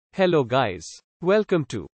Hello guys. Welcome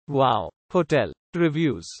to Wow Hotel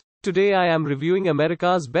Reviews. Today I am reviewing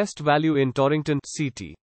America's best Value Inn Torrington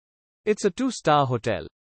CT. It's a 2-star hotel.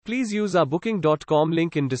 Please use our booking.com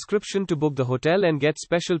link in description to book the hotel and get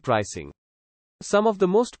special pricing. Some of the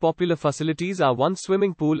most popular facilities are one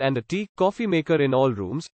swimming pool and a tea, coffee maker in all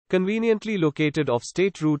rooms, conveniently located off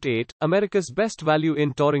State Route 8. America's best Value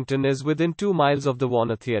Inn Torrington is within 2 miles of the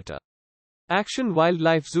Warner Theatre. Action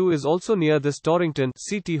Wildlife Zoo is also near this Torrington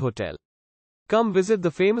CT hotel. Come visit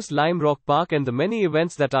the famous Lime Rock Park and the many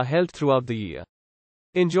events that are held throughout the year.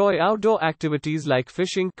 Enjoy outdoor activities like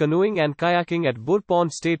fishing, canoeing and kayaking at Burr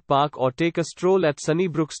Pond State Park or take a stroll at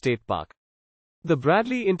Sunnybrook State Park. The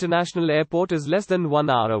Bradley International Airport is less than 1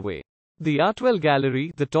 hour away. The Artwell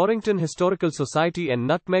Gallery, the Torrington Historical Society and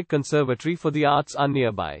Nutmeg Conservatory for the Arts are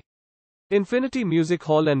nearby. Infinity Music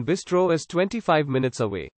Hall and Bistro is 25 minutes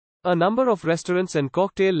away. A number of restaurants and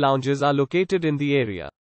cocktail lounges are located in the area.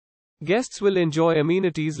 Guests will enjoy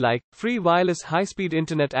amenities like free wireless high-speed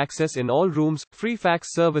internet access in all rooms, free fax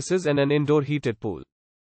services and an indoor heated pool.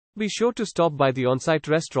 Be sure to stop by the on-site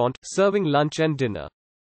restaurant, serving lunch and dinner.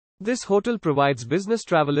 This hotel provides business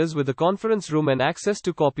travelers with a conference room and access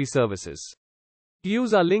to copy services.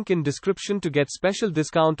 Use our link in description to get special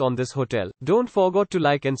discount on this hotel. Don't forget to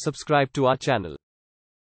like and subscribe to our channel.